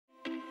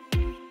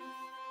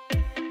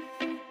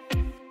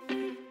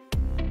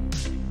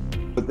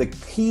the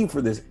key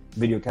for this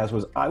video cast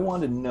was I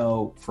wanted to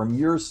know from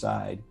your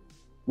side,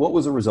 what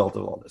was the result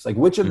of all this? Like,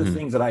 which of the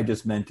things that I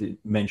just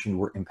mentioned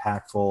were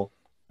impactful?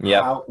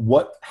 Yeah.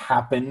 What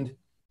happened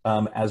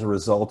as a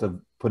result of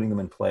putting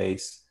them in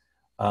place?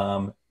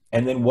 And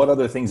then what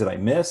other things did I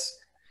miss?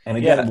 And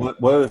again,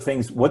 what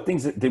things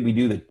did we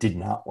do that did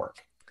not work?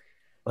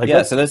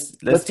 Like, So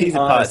let's tease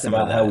apart some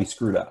of that. How we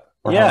screwed up.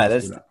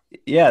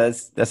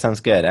 That sounds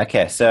good.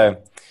 Okay,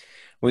 so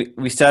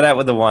we start out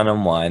with the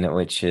one-on-one,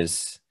 which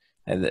is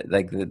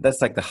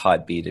that's like the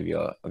heartbeat of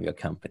your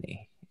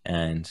company,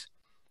 and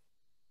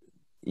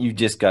you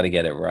just got to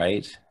get it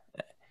right.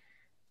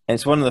 And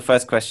it's one of the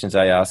first questions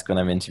I ask when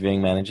I'm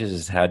interviewing managers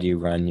is, how do you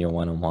run your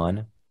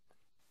one-on-one?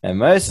 And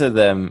most of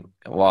them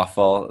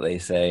waffle. They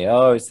say,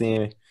 oh, it's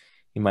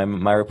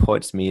my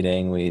reports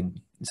meeting.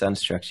 It's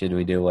unstructured.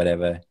 We do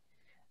whatever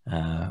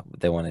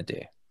they want to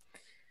do.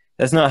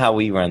 That's not how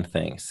we run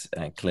things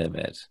at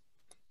Clearbit.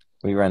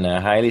 We run a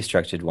highly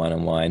structured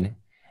one-on-one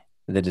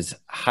that is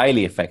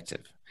highly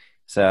effective.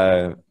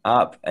 So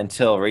up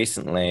until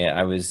recently,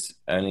 I was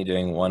only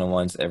doing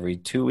one-on-ones every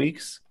 2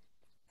 weeks,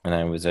 and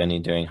I was only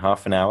doing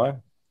half an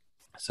hour.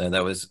 So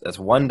that's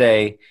 1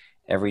 day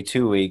every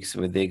 2 weeks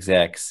with the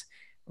execs,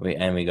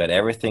 and we got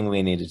everything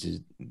we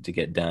needed to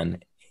get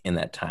done in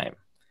that time.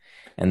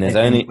 And there's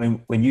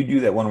when you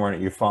do that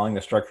one-on-one, you're following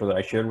the structure that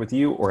I shared with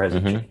you, or has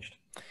it changed?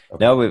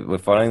 Okay. No, we're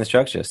following the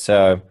structure.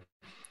 So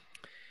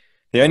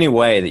the only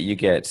way that you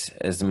get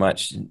as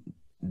much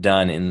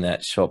done in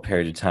that short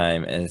period of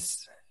time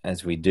as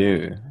we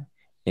do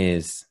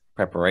is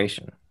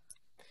preparation.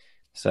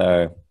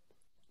 So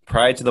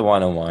prior to the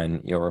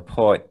one-on-one, your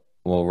report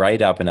will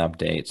write up an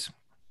update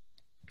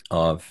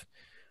of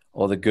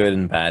all the good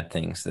and bad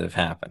things that have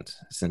happened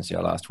since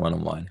your last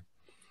one-on-one.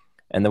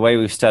 And the way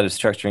we've started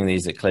structuring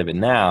these at Clearbit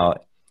now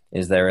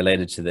is they're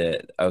related to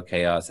the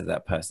OKRs that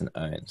that person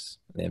owns,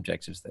 the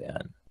objectives they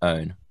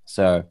own.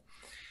 So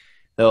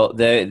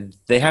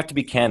they have to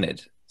be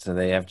candid. So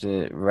they have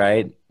to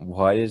write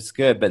what is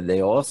good, but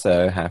they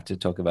also have to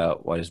talk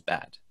about what is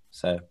bad.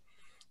 So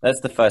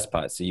that's the first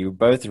part. So you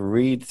both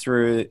read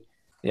through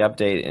the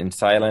update in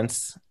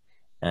silence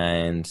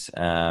and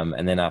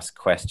then ask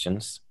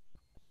questions.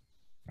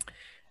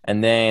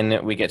 And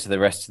then we get to the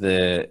rest of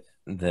the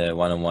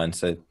one-on-one.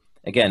 So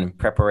again,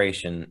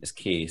 preparation is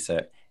key.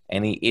 So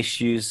any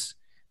issues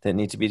that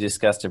need to be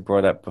discussed are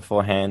brought up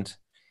beforehand.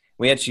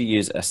 We actually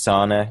use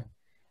Asana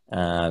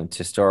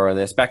to store all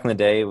this. Back in the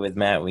day with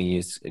Matt, we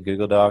used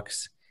Google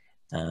Docs.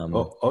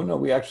 No,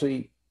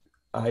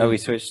 we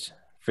switched.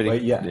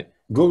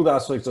 Google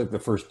Docs looks like the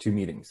first 2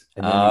 meetings.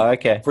 And then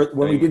okay.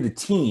 When we did the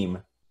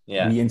team,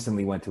 we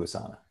instantly went to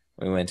Asana.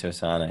 We went to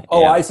Asana.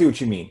 Oh, yeah. I see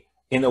what you mean.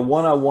 In the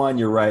one-on-one,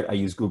 you're right. I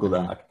use Google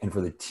Doc, and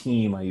for the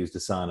team, I used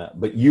Asana.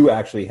 But you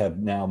actually have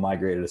now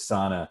migrated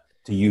Asana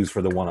to use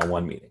for the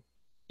one-on-one meeting.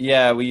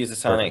 Yeah, we use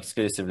Asana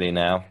exclusively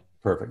now.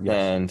 Perfect. Yes.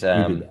 And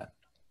you did that.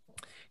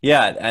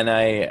 Yeah, and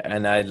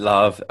I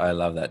love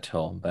that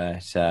tool.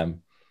 But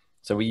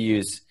so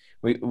we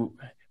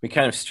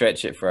kind of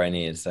stretch it for our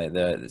needs. Like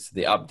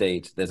the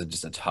update, there's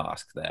just a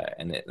task there,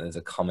 and there's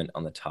a comment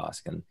on the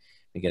task, and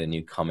we get a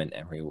new comment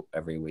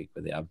every week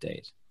with the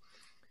update.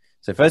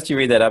 So first you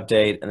read that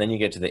update, and then you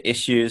get to the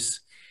issues.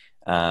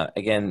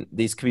 Again,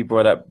 these could be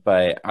brought up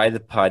by either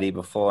party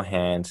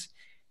beforehand.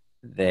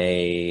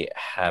 They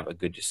have a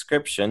good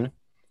description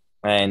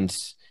and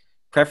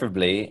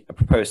preferably a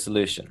proposed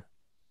solution.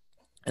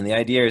 And the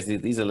idea is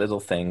that these are little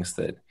things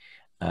that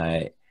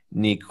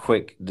need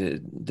quick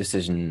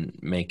decision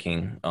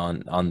making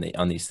on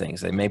these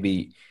things. Like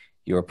maybe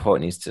your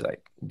report needs to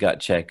gut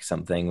check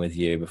something with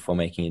you before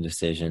making a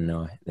decision,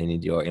 or they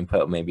need your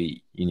input.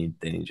 Maybe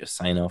they need your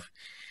sign off.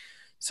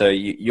 So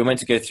you're meant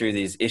to go through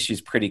these issues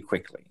pretty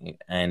quickly.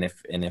 And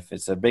if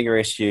it's a bigger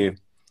issue,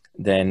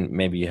 then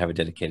maybe you have a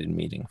dedicated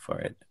meeting for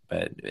it,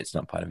 but it's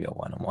not part of your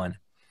one-on-one.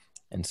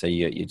 And so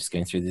you're just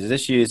going through these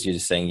issues. You're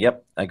just saying,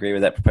 yep, I agree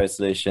with that proposed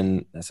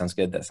solution. That sounds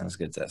good. That sounds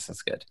good. That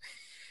sounds good.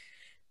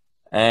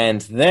 And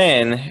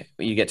then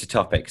you get to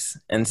topics.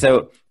 And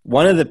so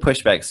one of the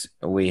pushbacks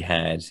we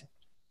had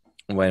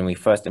when we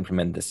first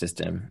implemented the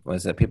system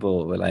was that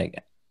people were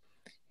like,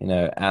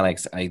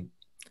 Alex, I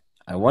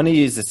want to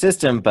use the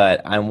system,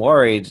 but I'm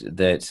worried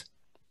that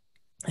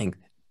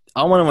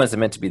our one-on-ones are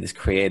meant to be this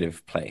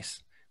creative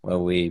place where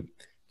we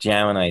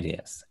jam on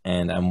ideas.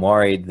 And I'm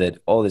worried that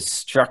all this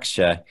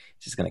structure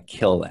is just going to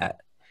kill that.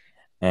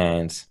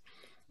 And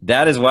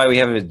that is why we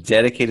have a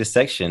dedicated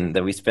section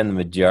that we spend the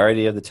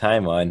majority of the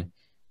time on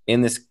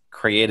in this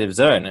creative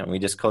zone. And we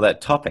just call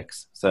that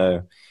topics.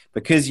 So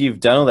because you've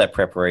done all that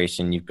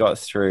preparation, you've got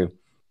through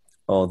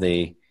all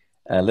the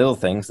little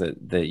things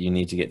that you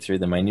need to get through,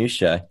 the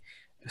minutiae,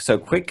 so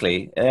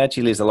quickly, it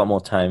actually leaves a lot more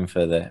time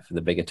for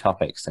the bigger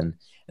topics. And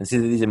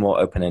so these are more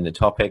open-ended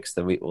topics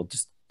that we will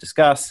just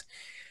discuss.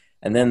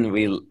 And then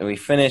we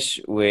finish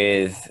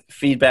with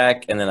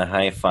feedback and then a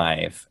high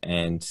five.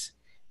 And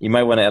you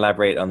might want to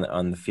elaborate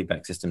on the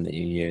feedback system that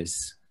you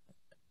use.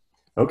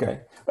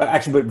 Okay.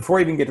 Actually, but before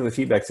I even get to the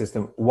feedback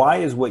system, why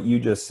is what you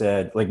just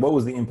said, what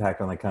was the impact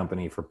on the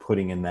company for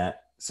putting in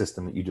that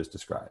system that you just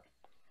described?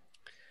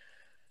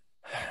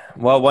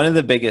 Well, one of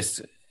the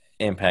biggest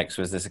impacts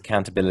was this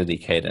accountability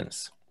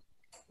cadence.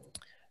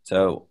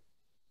 So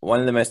one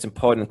of the most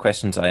important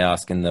questions I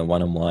ask in the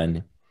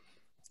one-on-one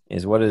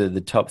is, what are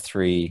the top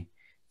 3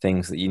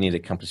 things that you need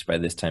accomplished by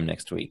this time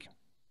next week?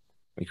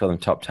 We call them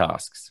top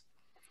tasks.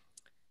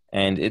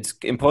 And it's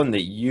important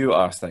that you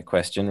ask that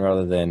question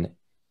rather than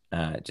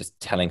just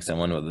telling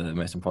someone what the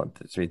most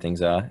important 3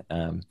 things are,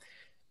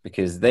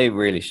 because they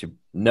really should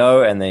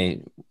know,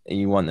 and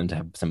you want them to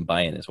have some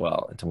buy-in as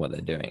well into what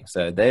they're doing.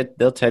 So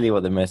they'll tell you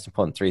what the most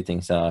important 3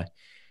 things are.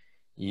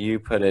 You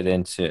put it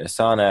into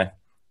Asana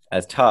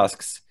as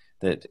tasks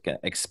that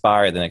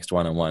expire at the next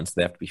one-on-one, so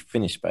they have to be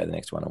finished by the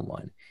next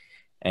one-on-one.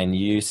 And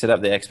you set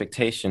up the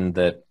expectation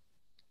that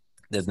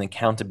there's an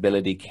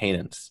accountability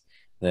cadence,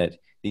 that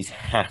these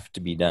have to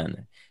be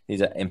done.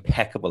 These are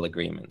impeccable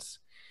agreements.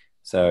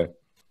 So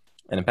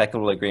an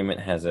impeccable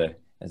agreement has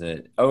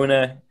an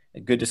owner, a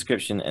good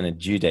description, and a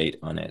due date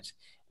on it.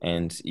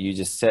 And you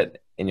just set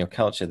in your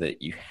culture that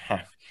if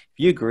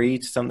you agree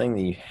to something,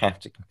 then you have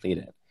to complete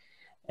it.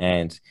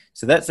 And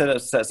so that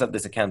sets up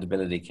this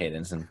accountability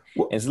cadence, and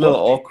it's a little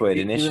awkward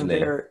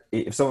initially.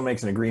 If someone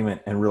makes an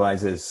agreement and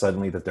realizes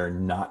suddenly that they're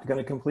not going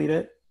to complete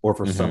it, or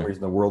for some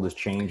reason the world has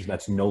changed,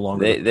 that's no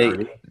longer the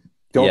priority,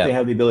 they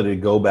have the ability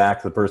to go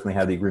back to the person they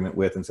had the agreement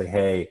with and say,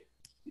 hey,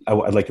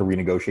 I'd like to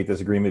renegotiate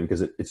this agreement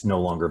because it's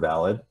no longer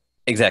valid?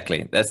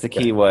 Exactly. That's the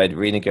key word,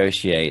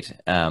 renegotiate.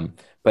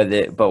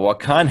 But what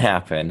can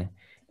happen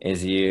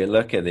is you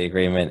look at the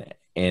agreement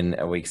in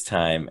a week's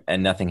time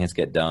and nothing has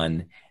got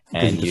done.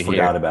 And you just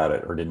forgot about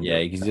it or didn't. Yeah,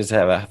 you just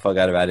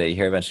forgot about it. You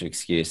hear a bunch of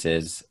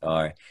excuses,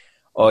 or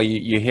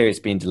you hear it's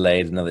been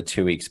delayed another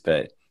 2 weeks,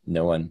 but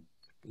no one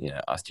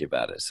asked you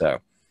about it. So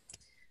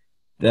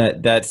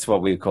that's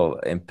what we call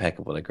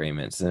impeccable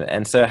agreements.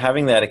 And so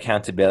having that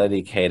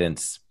accountability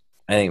cadence,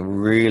 I think,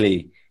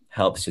 really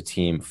helps your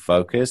team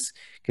focus,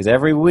 because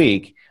every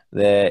week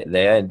they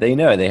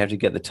know they have to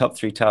get the top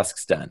 3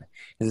 tasks done.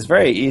 Because it's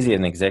very easy as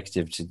an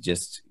executive to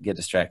just get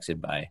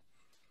distracted by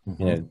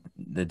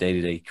the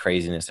day-to-day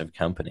craziness of a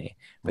company.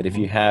 But if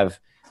you have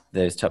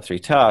those top 3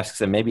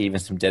 tasks and maybe even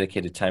some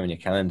dedicated time in your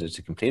calendar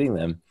to completing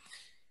them,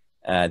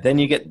 then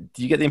you get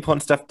the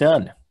important stuff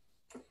done.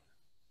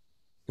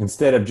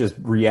 Instead of just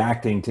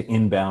reacting to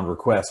inbound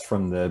requests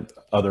from the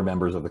other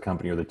members of the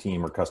company or the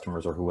team or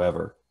customers or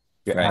whoever,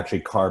 you actually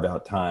carve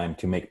out time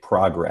to make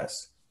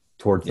progress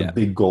towards the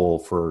big goal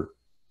for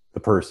the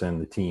person,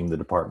 the team, the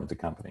department, the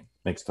company.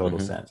 Makes total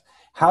sense.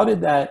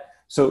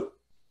 So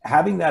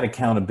having that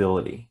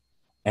accountability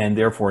and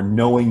therefore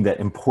knowing that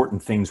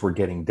important things were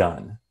getting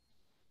done,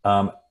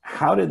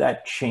 how did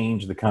that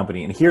change the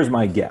company? And here's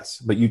my guess,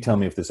 but you tell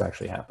me if this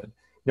actually happened.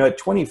 At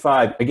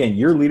 25, again,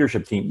 your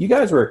leadership team, you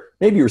guys were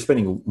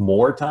spending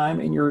more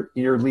time in your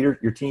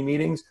team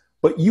meetings,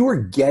 but you were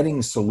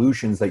getting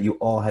solutions that you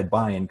all had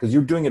buy-in because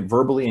you're doing it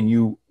verbally and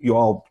you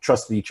all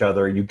trusted each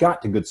other and you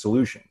got to good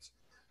solutions.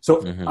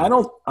 So I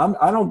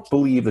don't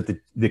believe that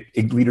the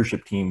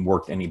leadership team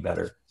worked any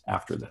better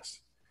after this.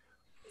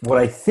 What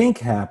I think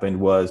happened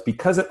was,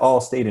 because it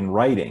all stayed in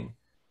writing,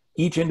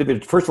 each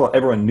individual, first of all,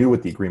 everyone knew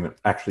what the agreement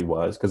actually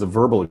was, because a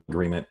verbal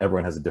agreement,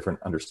 everyone has a different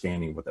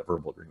understanding of what that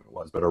verbal agreement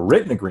was. But a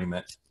written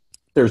agreement,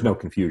 there's no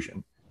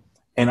confusion.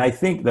 And I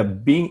think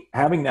that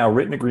having now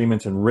written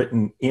agreements and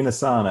written in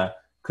Asana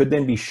could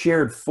then be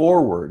shared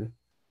forward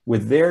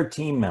with their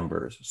team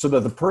members so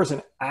that the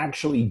person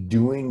actually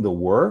doing the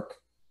work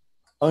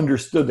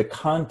understood the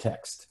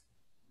context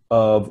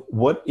of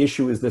what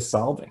issue is this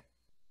solving.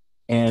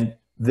 And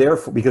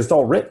therefore, because it's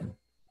all written,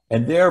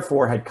 and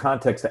therefore had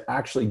context to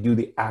actually do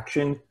the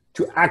action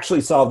to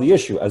actually solve the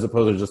issue, as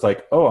opposed to just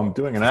like, oh, I'm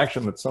doing an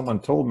action that someone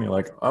told me,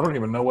 like, I don't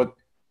even know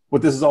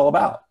what this is all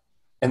about.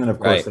 And then of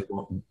course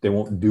they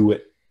won't do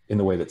it in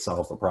the way that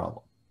solves the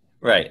problem.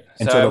 Right.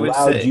 And so it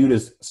allowed you to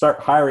start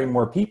hiring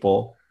more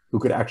people who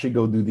could actually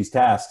go do these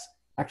tasks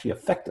actually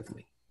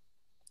effectively.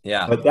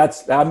 Yeah.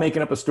 But I'm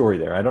making up a story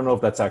there. I don't know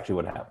if that's actually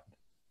what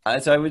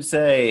happened. So I would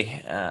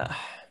say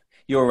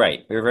you're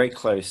right. We're a very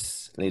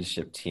close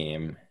leadership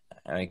team,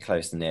 very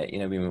close knit.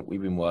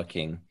 We've been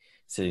working,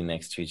 sitting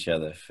next to each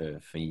other for a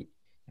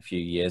few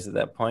years at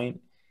that point.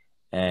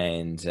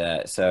 And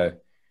so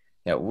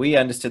we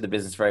understood the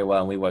business very well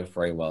and we worked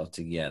very well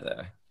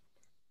together.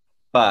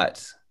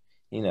 But,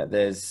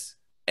 there's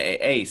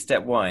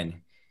step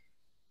one,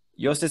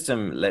 your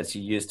system lets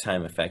you use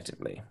time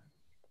effectively.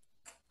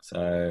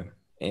 So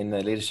in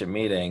the leadership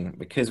meeting,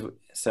 because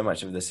so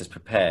much of this is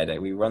prepared,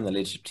 we run the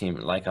leadership team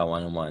like our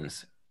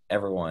one-on-ones.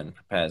 Everyone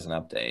prepares an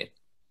update.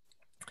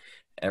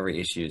 Every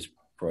issue is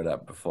brought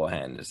up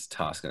beforehand. There's a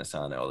task in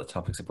Asana, all the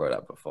topics are brought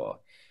up before.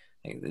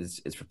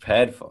 It's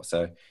prepared for.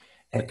 So,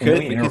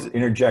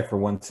 interject for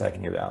 1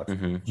 second here, Alex.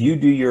 Do you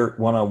do your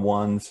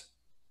one-on-ones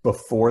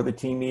before the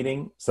team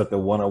meeting so that the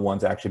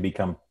one-on-ones actually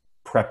become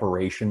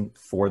preparation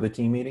for the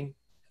team meeting?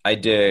 I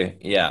do,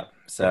 yeah.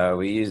 So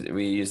we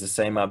use the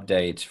same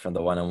update from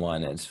the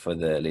one-on-one as for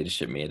the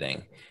leadership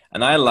meeting.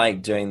 And I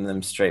like doing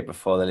them straight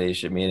before the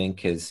leadership meeting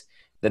because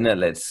then it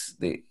lets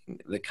the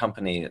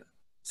company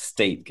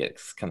state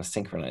gets kind of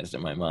synchronized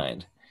in my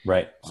mind.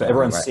 Right. So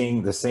everyone's Right.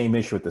 seeing the same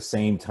issue at the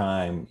same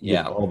time. You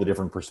get Yeah. all the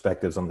different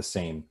perspectives on the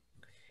same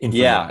Yeah.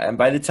 information. And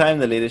by the time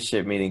the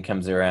leadership meeting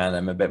comes around,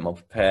 I'm a bit more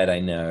prepared. I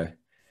know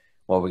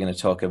what we're going to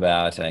talk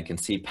about, and I can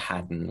see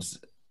patterns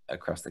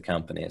across the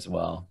company as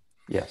well.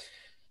 Yes.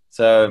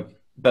 So,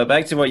 but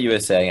back to what you were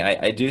saying,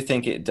 I do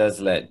think it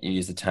does let you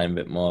use the time a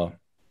bit more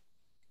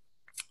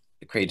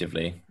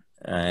creatively,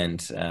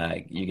 and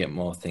you get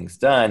more things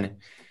done.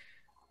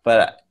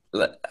 But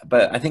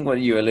I think what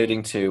you were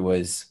alluding to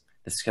was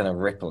this kind of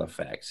ripple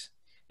effect.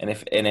 And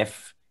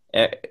if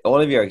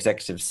all of your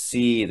executives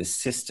see the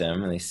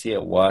system and they see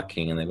it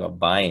working and they've got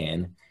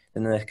buy-in,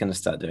 then they're going to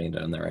start doing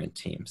it on their own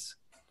teams,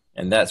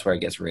 and that's where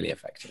it gets really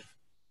effective.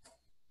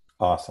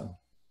 Awesome.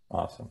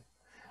 Awesome.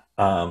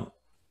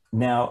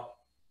 Now,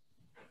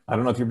 I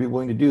don't know if you'd be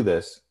willing to do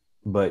this,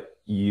 but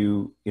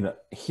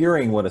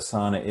hearing what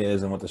Asana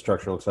is and what the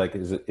structure looks like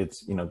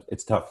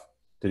it's tough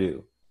to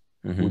do.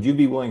 Mm-hmm. Would you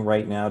be willing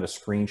right now to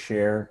screen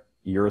share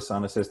your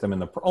Asana system?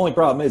 And the only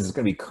problem is it's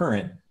going to be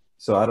current.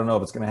 So I don't know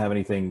if it's going to have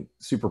anything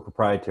super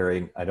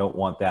proprietary. I don't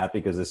want that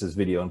because this is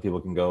video and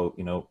people can go,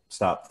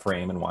 stop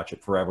frame and watch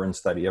it forever and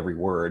study every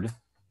word.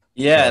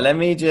 Yeah, so, let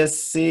me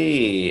just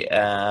see.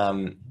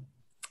 Yeah,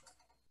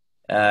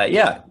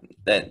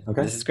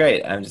 okay. This is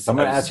great. I'm going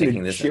to ask you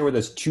to share with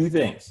us two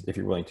things, if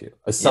you're willing to.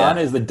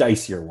 Asana is the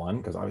dicier one,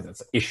 because obviously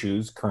that's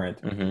issues,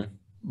 current. Mm-hmm.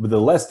 But the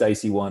less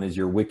dicey one is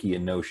your Wiki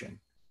and Notion,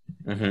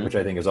 mm-hmm. which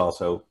I think is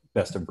also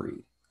best of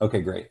breed.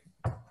 Okay, great.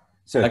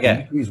 So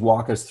can you please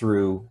walk us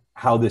through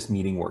how this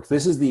meeting works?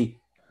 This is the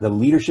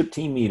leadership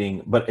team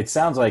meeting, but it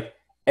sounds like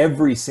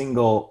every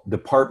single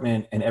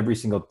department and every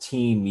single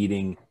team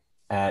meeting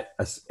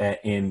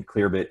in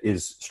Clearbit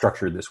is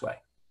structured this way.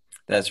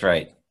 That's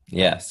right.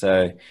 Yeah.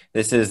 So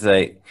this is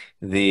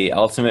the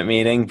ultimate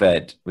meeting,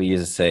 but we use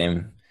the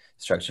same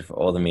structure for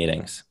all the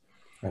meetings.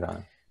 Right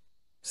on.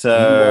 So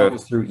can you walk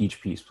us through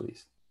each piece,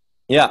 please?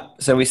 Yeah.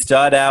 So we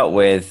start out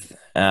with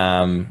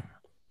the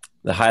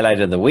highlight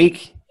of the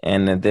week,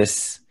 and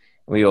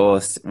we all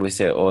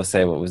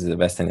say what was the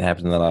best thing that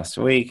happened in the last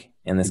week,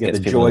 and this gets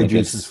the joy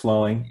juices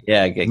flowing.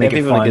 Yeah, get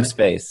people in a good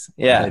space.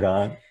 Yeah. Right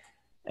on.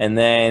 And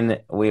then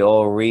we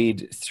all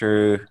read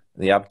through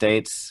the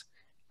updates.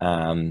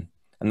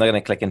 I'm not going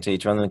to click into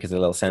each one of them because they're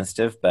a little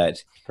sensitive,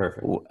 but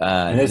perfect.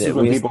 And this is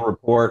when people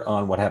report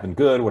on what happened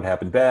good, what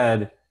happened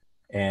bad,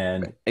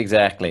 and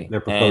exactly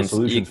their proposed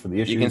solutions for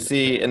the issues. You can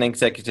see an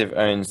executive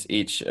owns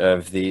each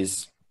of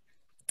these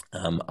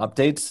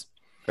updates.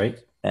 Great.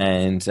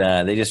 And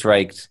they just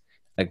write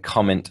a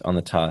comment on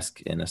the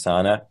task in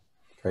Asana.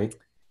 Great.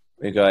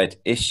 We got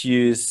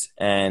issues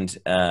and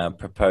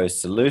proposed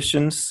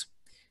solutions.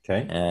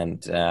 Okay.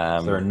 And so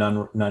there are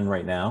none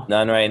right now.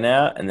 None right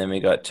now. And then we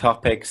got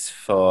topics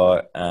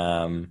for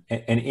and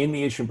in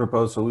the issue and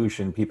proposed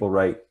solution, people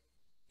write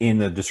in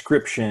the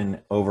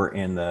description over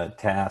in the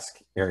task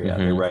area.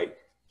 Mm-hmm. They write,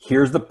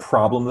 here's the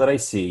problem that I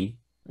see.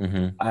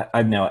 Mm-hmm.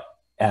 I've now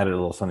added a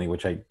little something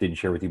which I didn't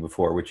share with you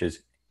before, which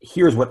is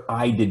here's what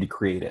I did to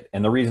create it.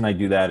 And the reason I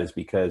do that is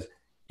because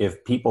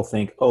if people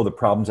think, oh, the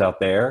problem's out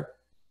there,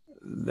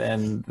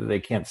 then they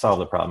can't solve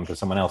the problem because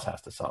someone else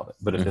has to solve it.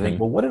 But if mm-hmm. they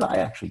think, well, what did I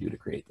actually do to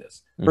create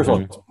this? First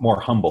mm-hmm. of all, it's more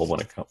humble when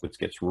it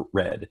gets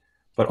read,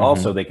 but mm-hmm.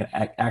 also they can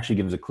actually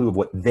give us a clue of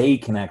what they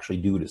can actually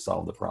do to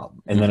solve the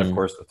problem. And mm-hmm. then of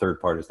course, the third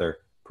part is their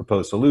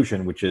proposed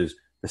solution, which is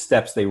the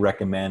steps they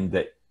recommend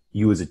that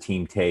you as a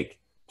team take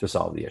to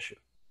solve the issue.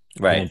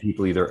 Right. And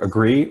people either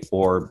agree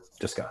or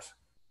discuss.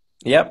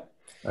 Yep.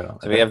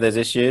 So we have those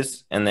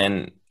issues and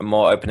then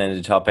more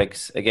open-ended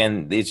topics.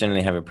 Again, these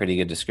generally have a pretty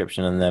good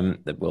description on them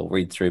that we'll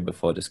read through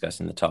before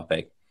discussing the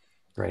topic.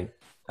 Great.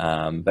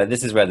 But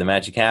this is where the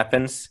magic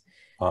happens.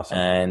 Awesome.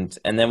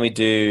 And then we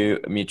do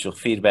mutual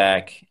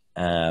feedback.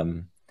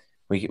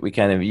 We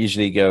kind of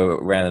usually go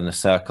around in a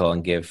circle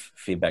and give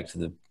feedback to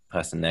the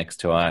person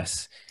next to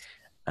us.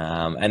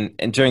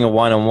 And during a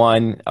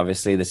one-on-one,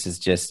 obviously this is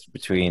just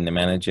between the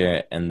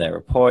manager and their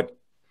report.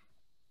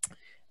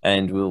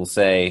 And we'll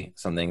say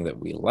something that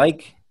we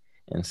like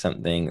and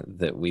something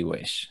that we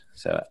wish.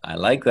 So I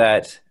like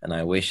that and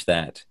I wish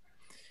that.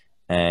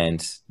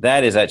 And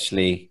that is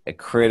actually a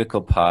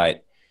critical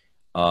part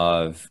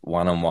of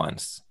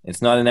one-on-ones.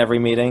 It's not in every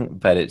meeting,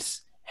 but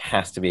it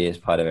has to be as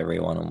part of every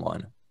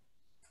one-on-one.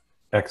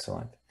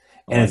 Excellent.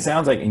 And it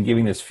sounds like in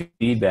giving this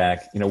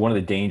feedback, one of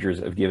the dangers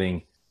of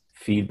giving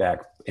feedback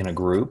in a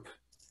group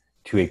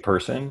to a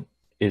person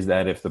is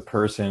that if the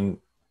person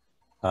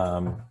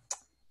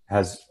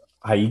has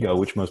high ego,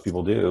 which most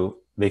people do,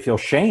 they feel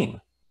shame.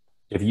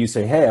 If you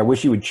say, hey, I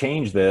wish you would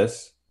change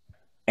this,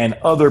 and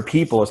other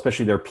people,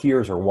 especially their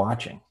peers, are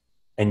watching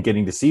and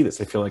getting to see this,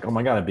 they feel like, oh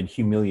my God, I've been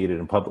humiliated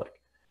in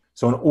public.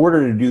 So in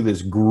order to do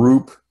this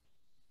group,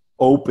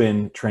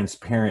 open,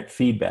 transparent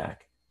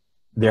feedback,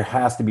 there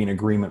has to be an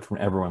agreement from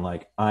everyone,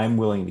 like, I'm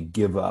willing to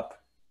give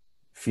up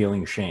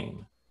feeling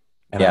shame,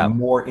 and I'm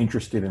more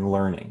interested in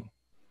learning.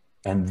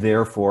 And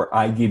therefore,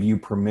 I give you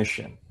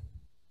permission.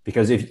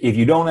 Because if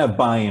you don't have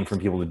buy-in from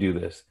people to do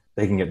this,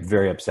 they can get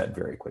very upset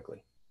very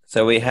quickly.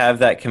 So we have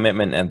that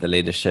commitment at the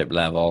leadership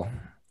level.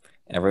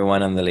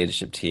 everyone on the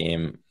leadership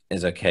team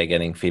is okay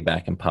getting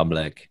feedback in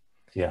public.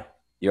 Yeah.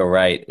 You're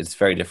right. It's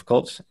very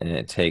difficult and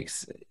it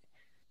takes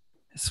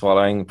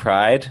swallowing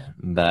pride,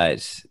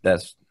 but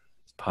that's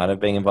part of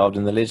being involved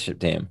in the leadership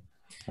team.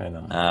 I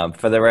know.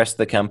 For the rest of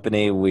the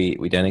company,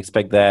 we don't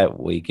expect that.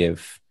 We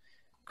give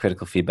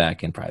critical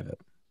feedback in private.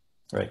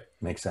 Right.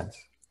 Makes sense.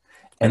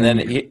 And then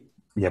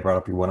you brought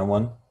up your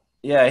one-on-one.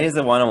 Yeah, here's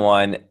the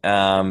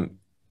one-on-one.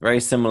 Very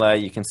similar.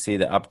 You can see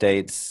the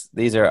updates.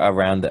 These are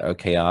around the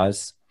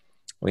OKRs.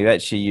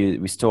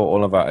 We store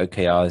all of our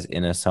OKRs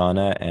in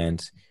Asana,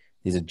 and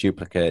these are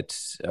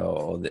duplicates,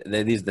 or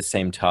these are the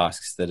same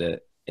tasks that are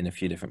in a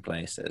few different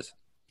places.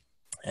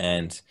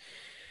 And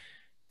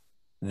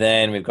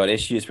then we've got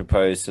issues,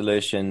 proposed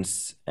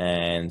solutions,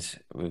 and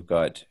we've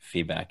got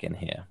feedback in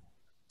here.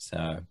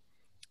 So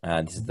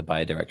this is the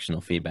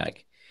bi-directional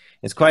feedback.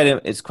 It's quite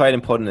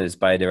important that it's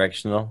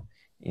bi-directional.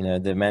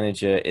 The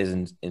manager is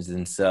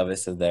in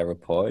service of their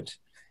report,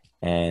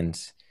 and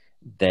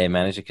their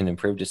manager can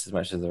improve just as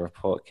much as the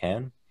report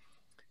can.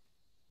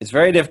 It's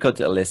very difficult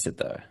to elicit,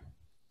 though.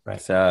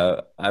 Right.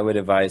 So I would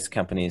advise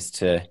companies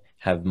to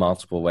have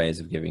multiple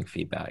ways of giving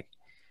feedback.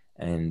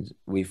 And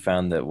we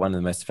found that one of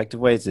the most effective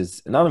ways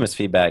is anonymous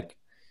feedback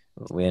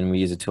when we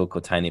use a tool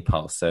called Tiny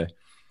Pulse. So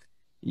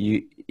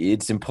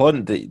it's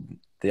important that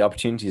the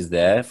opportunity is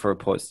there for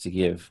reports to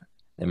give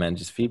their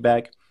managers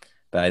feedback,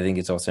 but I think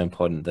it's also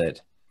important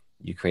that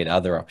you create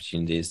other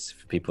opportunities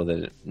for people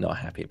that are not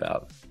happy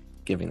about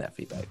giving that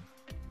feedback.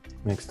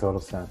 Makes total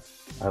sense.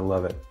 I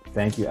love it.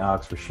 Thank you,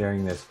 Alex, for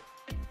sharing this.